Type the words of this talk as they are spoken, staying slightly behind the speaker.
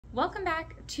Welcome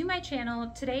back to my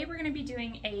channel. Today we're going to be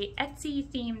doing a Etsy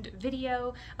themed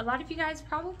video. A lot of you guys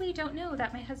probably don't know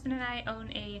that my husband and I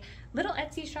own a little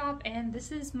Etsy shop, and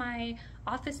this is my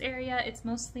office area. It's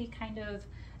mostly kind of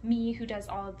me who does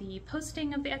all of the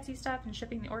posting of the Etsy stuff and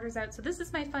shipping the orders out. So this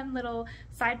is my fun little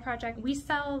side project. We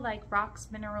sell like rocks,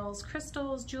 minerals,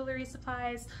 crystals, jewelry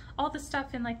supplies, all the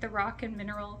stuff in like the rock and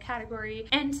mineral category.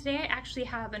 And today I actually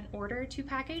have an order to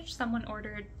package. Someone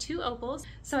ordered 2 opals.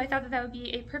 So I thought that that would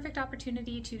be a perfect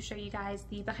opportunity to show you guys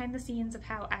the behind the scenes of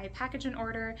how I package an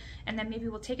order, and then maybe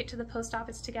we'll take it to the post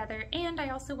office together. And I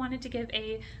also wanted to give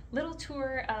a little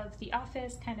tour of the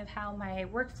office, kind of how my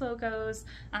workflow goes.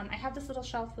 I have this little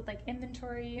shelf with like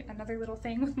inventory, another little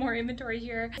thing with more inventory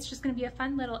here. It's just gonna be a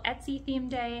fun little Etsy themed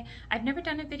day. I've never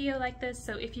done a video like this,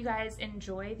 so if you guys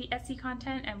enjoy the Etsy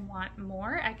content and want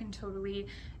more, I can totally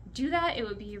do that. It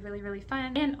would be really, really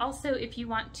fun. And also, if you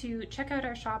want to check out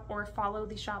our shop or follow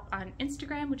the shop on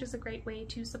Instagram, which is a great way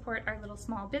to support our little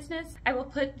small business, I will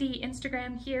put the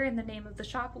Instagram here in the name of the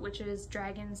shop, which is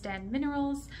Dragon's Den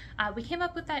Minerals. We came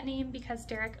up with that name because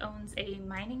Derek owns a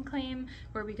mining claim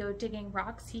where we go digging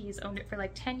rocks. He's owned it for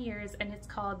like 10 years and it's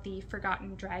called the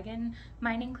Forgotten Dragon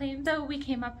mining claim. So we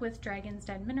came up with Dragon's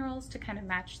Den Minerals to kind of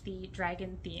match the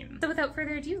dragon theme. So without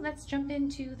further ado, let's jump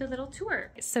into the little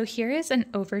tour. So here is an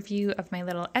overview of my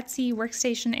little Etsy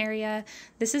workstation area.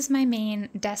 This is my main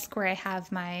desk where I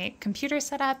have my computer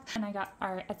set up, and I got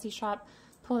our Etsy shop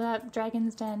pulled up,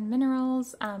 Dragon's Den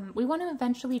Minerals. We want to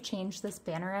eventually change this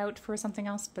banner out for something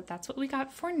else, but that's what we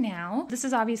got for now. This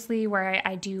is obviously where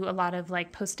I do a lot of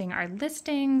like posting our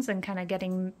listings and kind of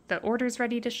getting the orders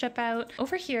ready to ship out.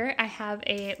 Over here, I have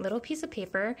a little piece of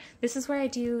paper. This is where I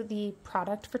do the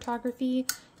product photography,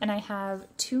 and I have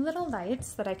 2 little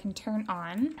lights that I can turn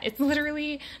on. It's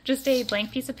literally just a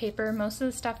blank piece of paper. Most of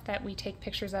the stuff that we take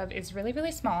pictures of is really,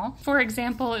 really small. For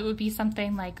example, it would be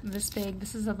something like this big.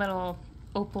 This is a little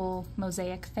opal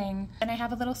mosaic thing. And I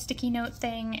have a little sticky note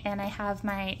thing, and I have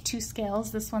my 2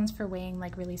 scales. This one's for weighing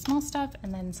like really small stuff,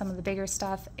 and then some of the bigger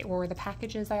stuff or the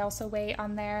packages I also weigh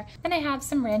on there. And I have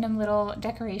some random little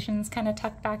decorations kind of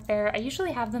tucked back there. I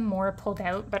usually have them more pulled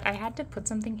out, but I had to put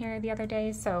something here the other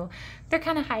day, so they're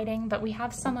kind of hiding. But we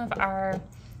have some of our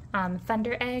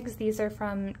thunder eggs. These are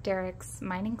from Derek's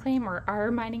mining claim, or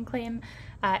our mining claim,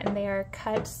 and they are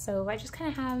cut, so I just kind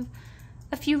of have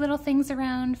a few little things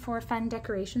around for fun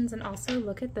decorations. And also,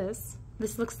 look at this.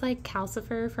 This looks like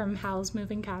Calcifer from Howl's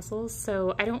Moving Castles,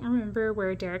 so I don't remember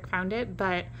where Derek found it,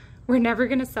 but we're never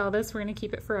gonna sell this. We're gonna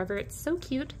keep it forever. It's so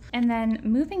cute. And then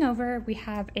moving over, we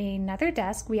have another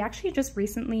desk. We actually just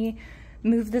recently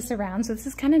moved this around, so this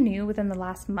is kind of new within the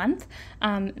last month.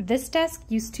 This desk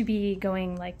used to be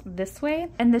going like this way,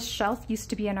 and this shelf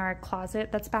used to be in our closet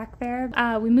that's back there.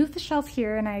 We moved the shelf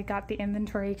here, and I got the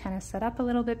inventory kind of set up a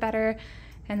little bit better,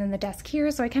 and then the desk here,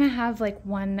 so I kind of have like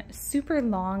one super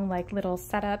long like little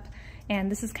setup, and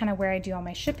this is kind of where I do all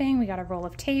my shipping. We got a roll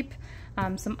of tape,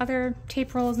 some other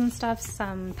tape rolls and stuff,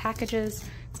 some packages.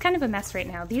 It's kind of a mess right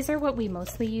now. These are what we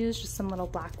mostly use, just some little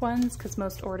black ones, because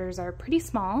most orders are pretty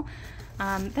small.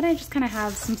 Then I just kind of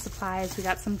have some supplies. We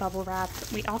got some bubble wrap.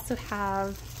 We also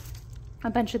have a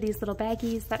bunch of these little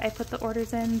baggies that I put the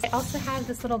orders in. I also have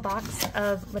this little box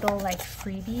of little like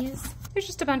freebies. There's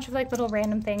just a bunch of like little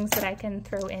random things that I can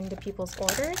throw into people's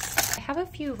orders. I have a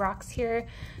few rocks here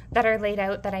that are laid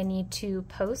out that I need to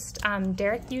post.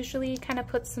 Derek usually kind of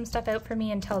puts some stuff out for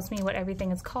me and tells me what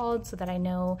everything is called so that I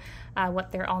know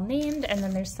what they're all named. And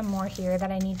then there's some more here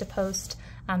that I need to post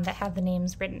that have the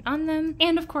names written on them.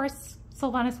 And of course,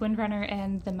 Sylvanas Windrunner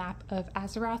and the map of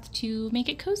Azeroth to make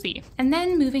it cozy. And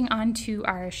then moving on to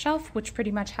our shelf, which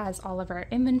pretty much has all of our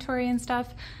inventory and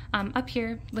stuff. Up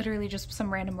here, literally just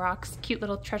some random rocks, cute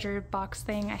little treasure box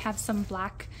thing. I have some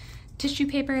black tissue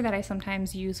paper that I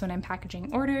sometimes use when I'm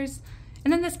packaging orders.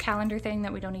 And then this calendar thing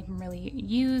that we don't even really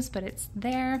use, but it's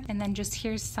there. And then just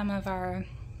here's some of our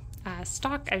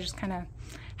stock. I just kind of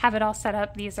have it all set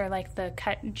up. These are like the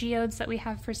cut geodes that we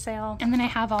have for sale. And then I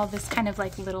have all this kind of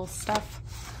like little stuff.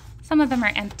 Some of them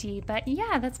are empty, but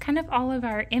yeah, that's kind of all of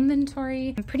our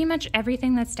inventory. And pretty much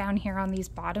everything that's down here on these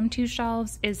bottom 2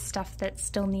 shelves is stuff that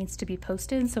still needs to be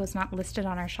posted, so it's not listed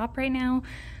on our shop right now,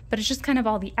 but it's just kind of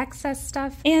all the excess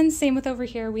stuff. And same with over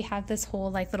here, we have this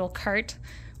whole like little cart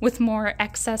with more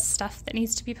excess stuff that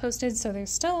needs to be posted, so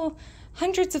there's still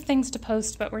hundreds of things to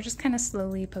post, but we're just kind of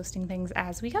slowly posting things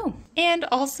as we go. And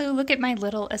also look at my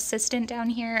little assistant down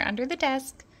here under the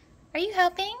desk. Are you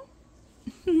helping?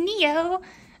 Neo!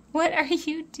 What are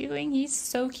you doing? He's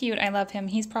so cute. I love him.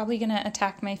 He's probably gonna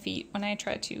attack my feet when I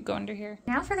try to go under here.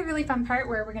 Now for the really fun part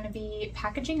where we're gonna be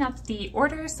packaging up the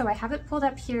order. So I have it pulled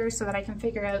up here so that I can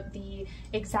figure out the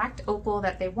exact opal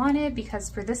that they wanted, because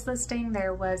for this listing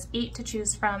there was 8 to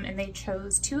choose from and they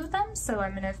chose 2 of them. So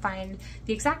I'm gonna find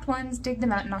the exact ones, dig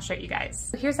them out, and I'll show you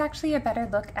guys. So here's actually a better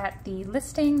look at the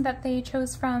listing that they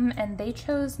chose from, and they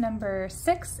chose number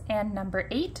 6 and number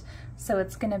 8. So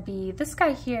it's gonna be this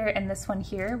guy here and this one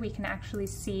here. We can actually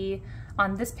see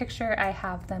on this picture I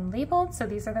have them labeled, so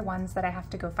these are the ones that I have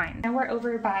to go find. Now we're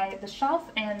over by the shelf,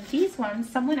 and these ones,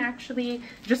 someone actually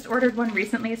just ordered one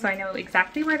recently, so I know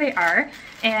exactly where they are,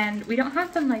 and we don't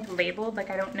have them like labeled,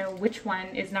 like I don't know which one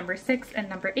is number 6 and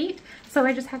number 8, so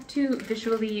I just have to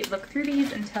visually look through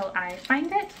these until I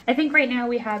find it. I think right now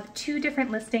we have 2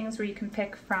 different listings where you can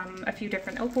pick from a few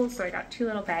different opals, so I got 2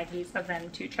 little baggies of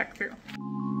them to check through.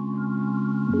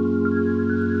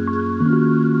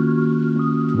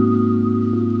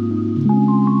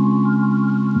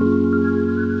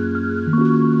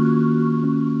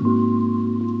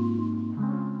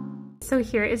 So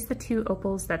here is the 2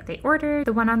 opals that they ordered.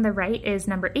 The one on the right is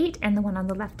number 8 and the one on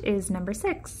the left is number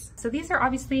 6. So these are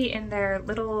obviously in their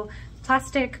little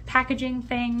plastic packaging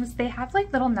things. They have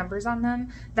like little numbers on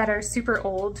them that are super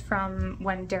old from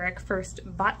when Derek first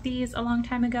bought these a long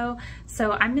time ago.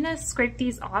 So I'm gonna scrape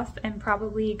these off and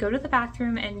probably go to the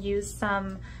bathroom and use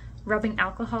some rubbing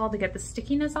alcohol to get the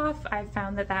stickiness off. I've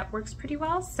found that that works pretty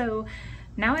well. So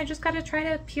now I just gotta try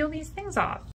to peel these things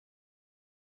off.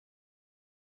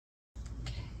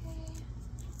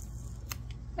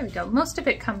 There we go. Most of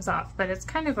it comes off, but it's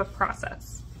kind of a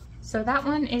process. So that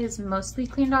one is mostly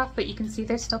cleaned off, but you can see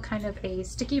there's still kind of a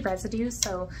sticky residue,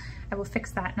 so I will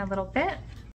fix that in a little bit.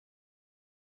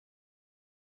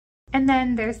 And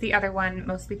then there's the other one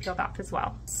mostly peeled off as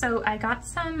well. So I got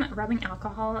some rubbing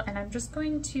alcohol and I'm just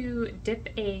going to dip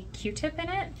a Q-tip in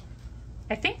it.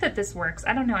 I think that this works.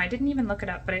 I don't know, I didn't even look it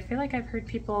up, but I feel like I've heard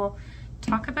people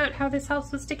talk about how this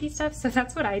helps with sticky stuff, so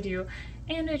that's what I do.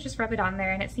 And I just rub it on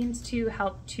there and it seems to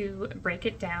help to break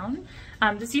it down.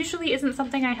 This usually isn't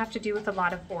something I have to do with a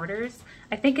lot of orders.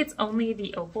 I think it's only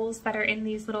the opals that are in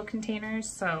these little containers,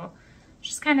 so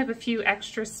just kind of a few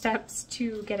extra steps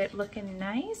to get it looking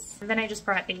nice. And then I just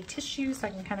brought a tissue so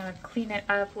I can kind of clean it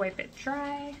up, wipe it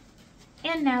dry.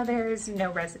 And now there's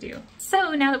no residue.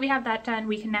 So now that we have that done,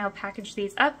 we can now package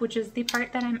these up, which is the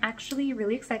part that I'm actually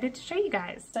really excited to show you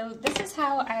guys. So this is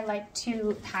how I like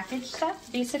to package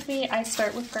stuff. Basically, I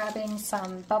start with grabbing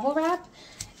some bubble wrap,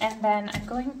 and then I'm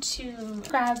going to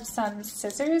grab some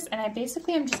scissors, and I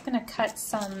basically am just gonna cut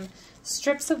some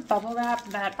strips of bubble wrap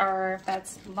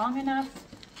that's long enough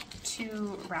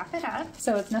to wrap it up.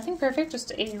 So it's nothing perfect,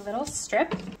 just a little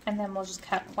strip, and then we'll just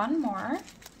cut one more.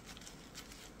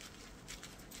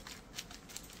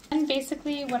 And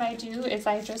basically what I do is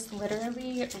I just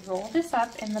literally roll this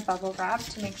up in the bubble wrap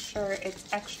to make sure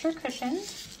it's extra cushioned.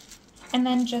 And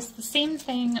then just the same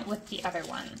thing with the other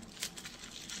one.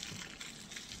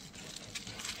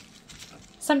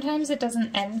 Sometimes it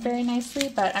doesn't end very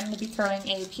nicely, but I'm going to be throwing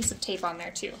a piece of tape on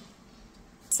there too.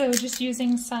 So just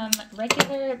using some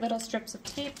regular little strips of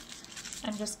tape,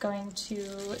 I'm just going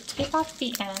to tape off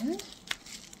the end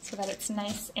so that it's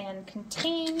nice and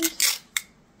contained.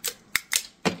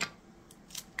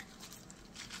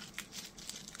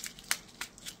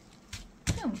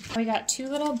 We got 2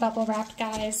 little bubble wrap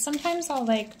guys. Sometimes I'll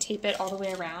like tape it all the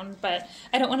way around, but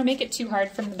I don't want to make it too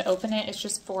hard for them to open it. It's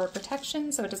just for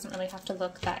protection, so it doesn't really have to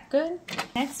look that good.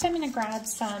 Next, I'm going to grab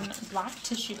some black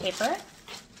tissue paper.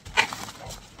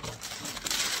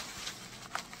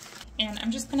 And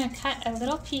I'm just going to cut a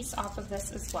little piece off of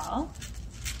this as well.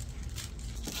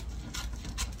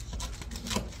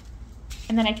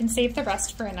 And then I can save the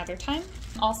rest for another time.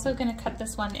 I'm also going to cut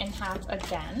this one in half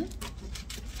again.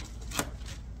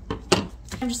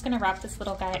 I'm just going to wrap this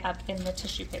little guy up in the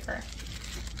tissue paper.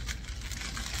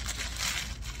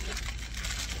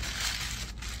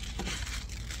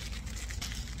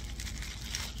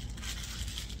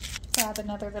 Grab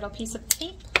another little piece of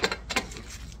tape.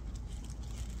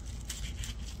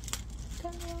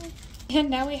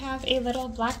 And now we have a little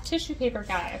black tissue paper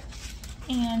guy.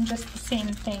 And just the same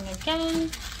thing again.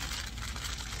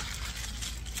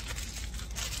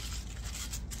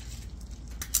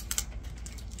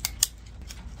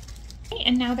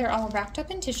 And now they're all wrapped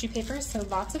up in tissue paper, so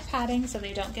lots of padding so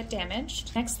they don't get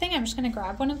damaged. Next thing, I'm just going to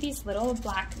grab one of these little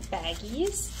black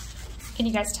baggies. Can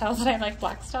you guys tell that I like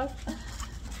black stuff?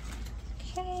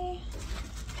 Okay.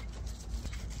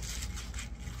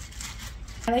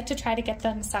 I like to try to get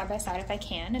them side by side if I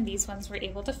can, and these ones were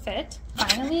able to fit.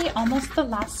 Finally, almost the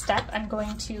last step, I'm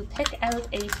going to pick out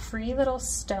a free little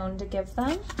stone to give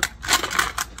them.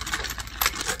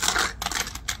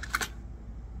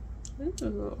 Ooh.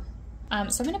 So I'm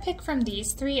going to pick from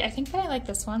these three. I think that I like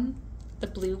this one, the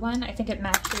blue one. I think it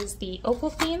matches the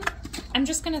opal theme. I'm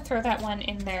just going to throw that one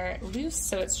in there loose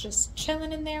so it's just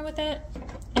chilling in there with it.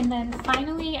 And then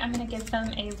finally, I'm going to give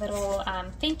them a little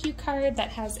thank you card that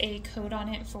has a code on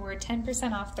it for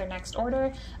 10% off their next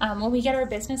order. When we get our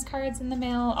business cards in the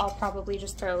mail, I'll probably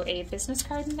just throw a business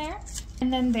card in there.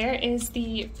 And then there is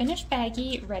the finished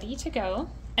baggie ready to go.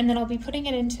 And then I'll be putting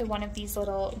it into one of these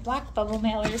little black bubble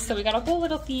mailers. So we got a whole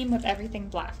little theme with everything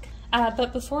black.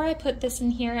 But before I put this in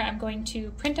here, I'm going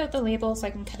to print out the label so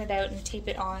I can cut it out and tape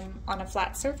it on a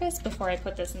flat surface before I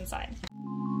put this inside.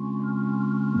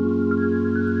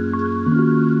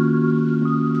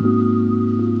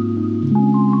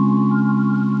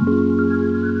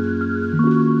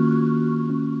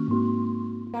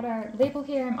 Got our label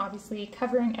here. I'm obviously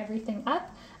covering everything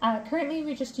up. Currently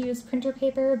we just use printer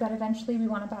paper, but eventually we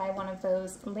want to buy one of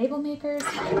those label makers,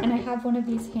 and I have one of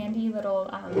these handy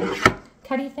little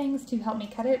cutty things to help me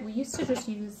cut it. We used to just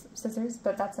use scissors,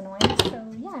 but that's annoying,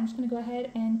 so yeah, I'm just going to go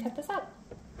ahead and cut this up.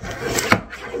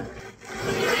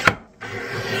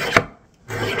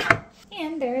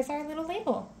 And there's our little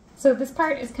label. So this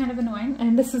part is kind of annoying,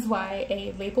 and this is why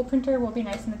a label printer will be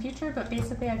nice in the future, but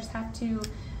basically I just have to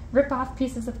rip off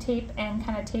pieces of tape and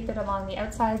kind of tape it along the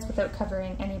outsides without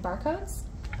covering any barcodes.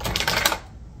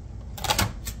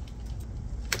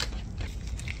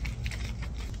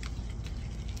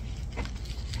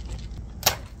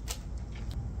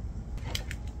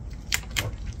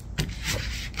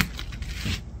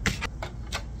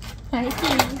 Hi,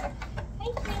 Kitty. Hi,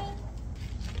 Kitty.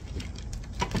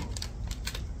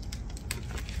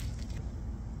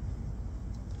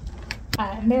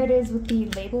 And there it is with the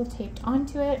label taped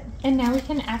onto it. And now we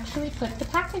can actually put the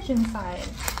package inside.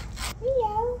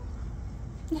 Meow.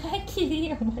 Hi,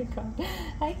 Kitty. Oh my god.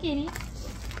 Hi, Kitty.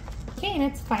 Okay, and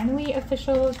it's finally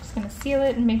official. Just gonna seal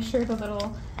it and make sure the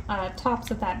little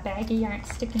tops of that baggie aren't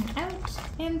sticking out.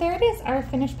 And there it is, our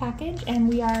finished package, and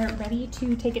we are ready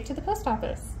to take it to the post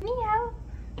office. Meow.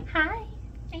 Hi.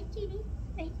 Hi, Kitty.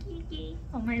 Hi, Kitty.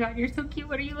 Oh my god, you're so cute.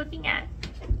 What are you looking at?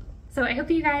 So I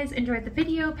hope you guys enjoyed the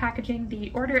video packaging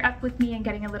the order up with me and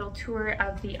getting a little tour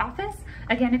of the office.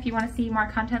 Again, if you want to see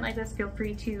more content like this, feel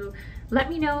free to let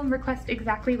me know and request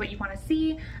exactly what you want to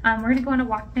see. We're going to go on a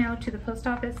walk now to the post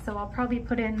office, so I'll probably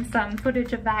put in some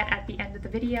footage of that at the end of the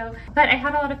video. But I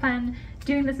had a lot of fun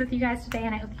doing this with you guys today,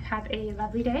 and I hope you have a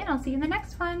lovely day, and I'll see you in the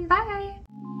next one. Bye!